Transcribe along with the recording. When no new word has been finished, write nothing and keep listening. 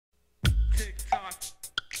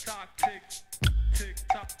tick, tick,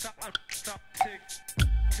 tock, tock, tock, tick,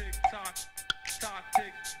 tick, tock, tock,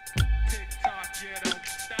 tick, tick, tock, yeah, don't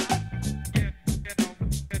stop. Yeah, yeah,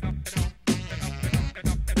 don't stop. Hit it, yeah,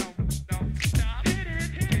 don't stop. Hit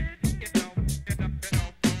it, yeah, yeah, don't stop.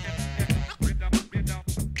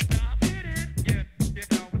 Hit it, yeah, yeah,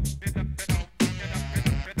 don't stop.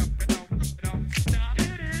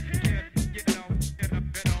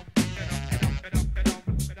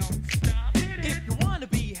 If you wanna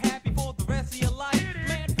be happy for the rest of your life,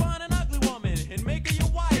 man, find an ugly woman and make her your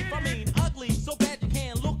wife. I mean, ugly so bad you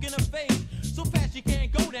can't look in her face, so fast you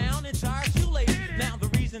can't go down and tie her shoelace. Now the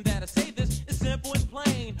reason that I say this is simple and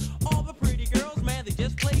plain. All the pretty girls, man, they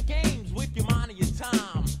just play games with your money and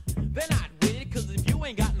time. They're not with it, cause if you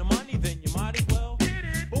ain't got no money, then you might as well.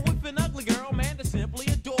 But with an ugly girl, man, they simply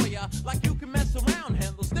adore ya. Like you can mess around and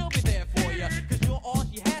they'll still be there for ya, cause you're all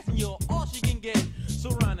she has and you're all she can get. So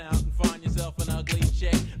run out and find yourself an ugly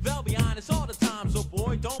chick. They'll be honest all the time, so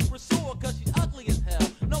boy, don't pursue her, cause she's ugly as hell.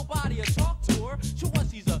 Nobody will talk to her. Sure,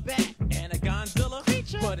 she's a bat and a Godzilla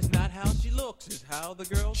creature, but it's not how she looks, it's how the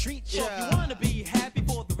girl treats ya. So if you wanna be happy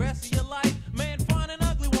for the rest of your life, man, find an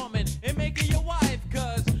ugly woman and make her your wife,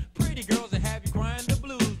 cause pretty girls will have you crying the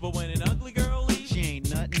blues, but when an ugly girl leaves, She ain't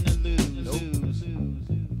nothing to lose.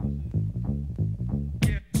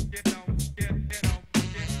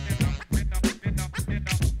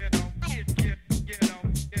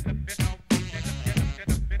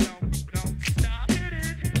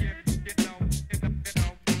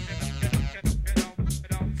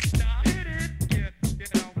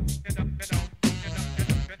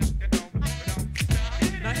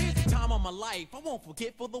 now here's the time of my life I won't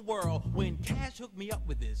forget for the world, when Cash hooked me up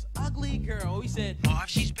with this ugly girl. He said, Oh, if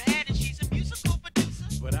she's bad and she's a musical producer.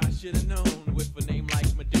 but I should've known with a name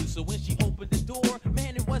like Medusa. When she opened the door,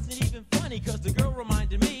 man, it wasn't even funny, cause the girl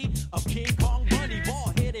reminded me of King Kong Bundy,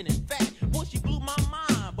 bald-headed and fat. Well, she blew my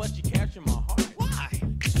mind, but she captured my heart. Why?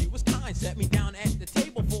 She was kind, set me down at the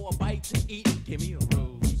table for a bite to eat. Give me a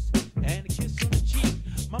rose and a kiss on the cheek.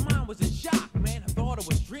 My mind was in shock, man, I thought I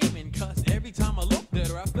was dreaming, cause every time I looked at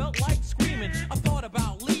her, I felt like screaming. I thought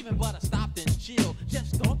about leaving, but I stopped and chilled.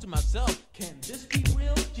 Just thought to myself, can this be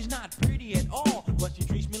real? She's not pretty at all, but she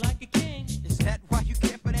treats me like a king. Is that why you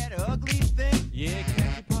care for that ugly thing? Yeah,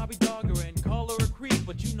 Cash would probably dog her and call her a creep,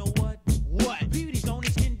 but you know what? What? Beauty's only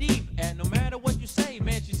skin deep, and no matter what you say,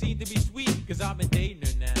 man, she seemed to be sweet, cause I've been dating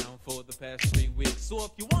her now for the past 3 weeks. So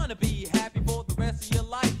if you wanna be happy for the rest of your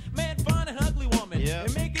life, man, find an ugly woman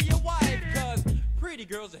and make her your wife, cause pretty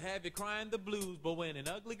girls will have you crying the blues, but when an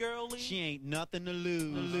ugly girl leaves, She ain't nothing to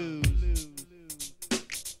lose.